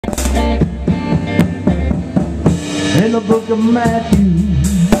In the book of Matthew,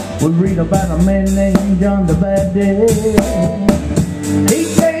 we read about a man named John the Baptist. He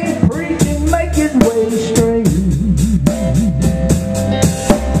came preaching, making way straight.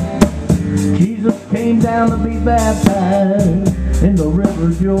 Jesus came down to be baptized in the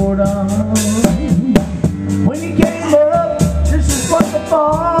river Jordan. When he came up, this is what the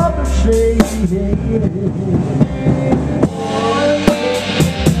Father said.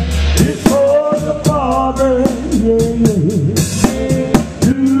 It's for the Father, yeah.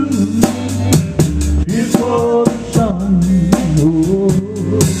 Two, it's for the Son, oh.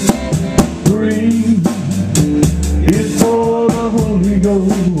 Three, it's for the Holy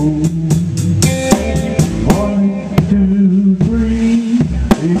Ghost. 1, 2, 3,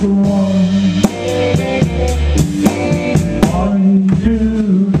 equal 1. 1,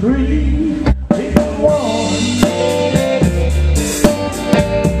 2, 3, equal 1.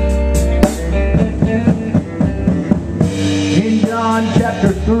 In John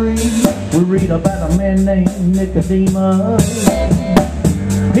chapter 3, we read about a man named Nicodemus.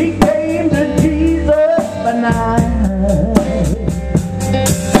 He came to Jesus by night.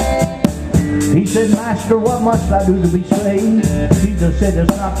 He said, Master, what must I do to be saved? Jesus said,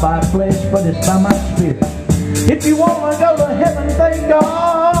 it's not by flesh, but it's by my spirit. If you want to go to heaven, thank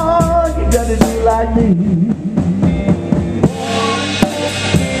God, you got to do like me.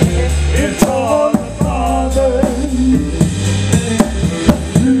 It's for the Father.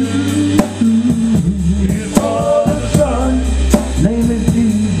 It's for the Son. Name is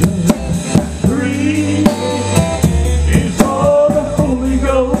Jesus. 3, it's for the Holy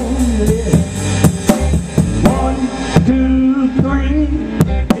Ghost. 1, 2, 3,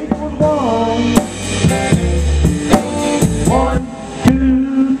 equals 1. 1,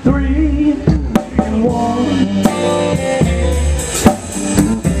 2, 3, and 1.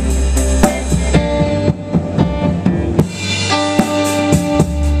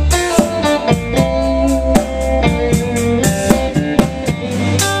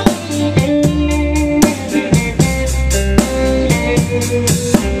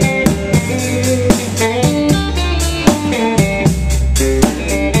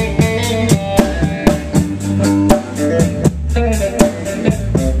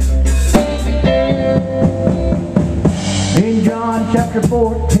 In John chapter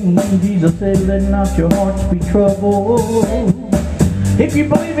 14, Jesus said, let not your hearts be troubled. If you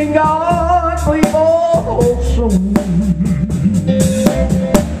believe in God, believe also in me.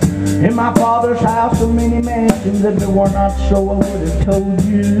 In my Father's house are many mansions. If it were not so, I would have told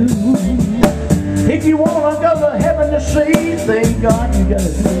you. If you want to go to heaven to see, thank God, you got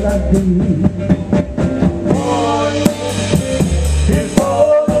to do like this. 1, it's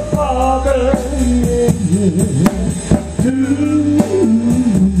for the Father, yeah. 2,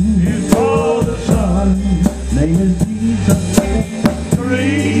 is for the Son, name is Jesus. 3,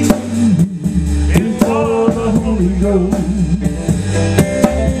 is for the Holy Ghost.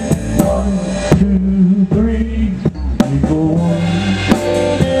 1, 2, 3, equal 1.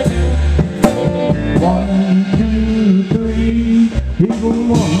 1, 2, 3, equal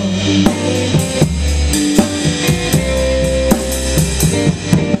 1.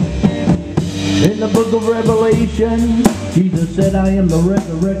 In the book of Revelation, Jesus said, I am the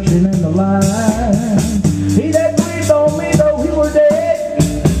resurrection and the life. He that breathed on me, though he were dead,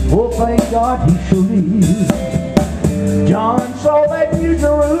 oh, thank God he shall live. John saw that New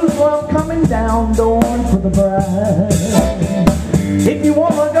Jerusalem coming down, dawn for the bride. If you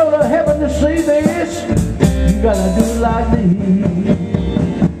want to go to heaven to see this, you got to do it like this.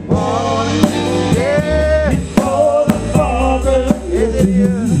 1, yeah, it's for the Father, yes it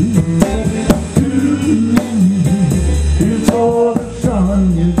is. For the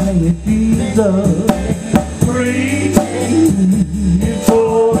Son, his name is Jesus. 3, is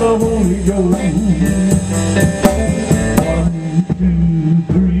for the Holy Ghost. 1, 2,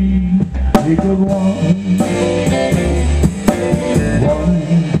 3, equal 1. 1,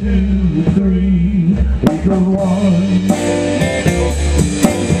 2, 3, equal 1.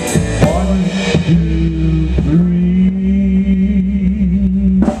 1, 2, 3.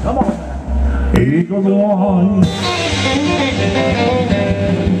 Come on. Equal 1.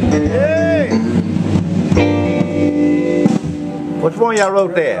 Hey! Which one of y'all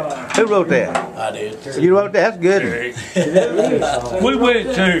wrote that? Who wrote that? I did. You wrote that? That's good. We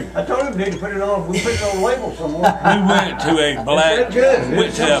went to I told him didn't put it on. We put it on a label somewhere.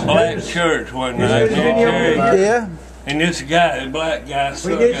 a black church one night. Yeah. And this guy, the black guy, We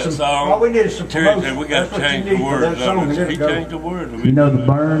sung did that some, song. all we did is some Terry said promotion. we got That's to what you change need the for words that of song. it. Let He it go. changed the words of it. You know the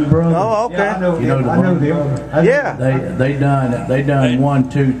Burn Brothers? Oh, okay. Yeah, I know You know them. the I know Burn them. Yeah. They done 1,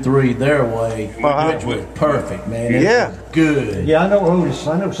 2, 3 their way, Uh-huh. which was perfect, man. It Yeah. was good. Yeah, I know Otis.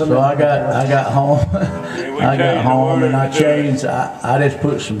 I know some So of I them. got home. we I got changed the home and I words to it. changed. I just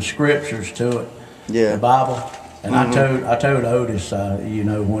put some scriptures to it. Yeah. The Bible. And I told Otis, you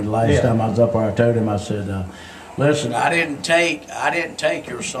know, when the last time I was up there, I told him, I said, listen, I didn't take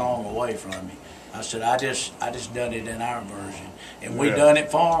your song away from you. I said, I just done it in our version, and we done it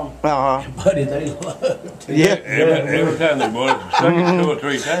for them. Uh-huh. Buddy, they loved it. Yeah. Every time they bought it, sung it 2 or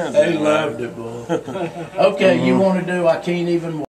 3 times. They loved it, boy. Okay, you want to do? I can't even.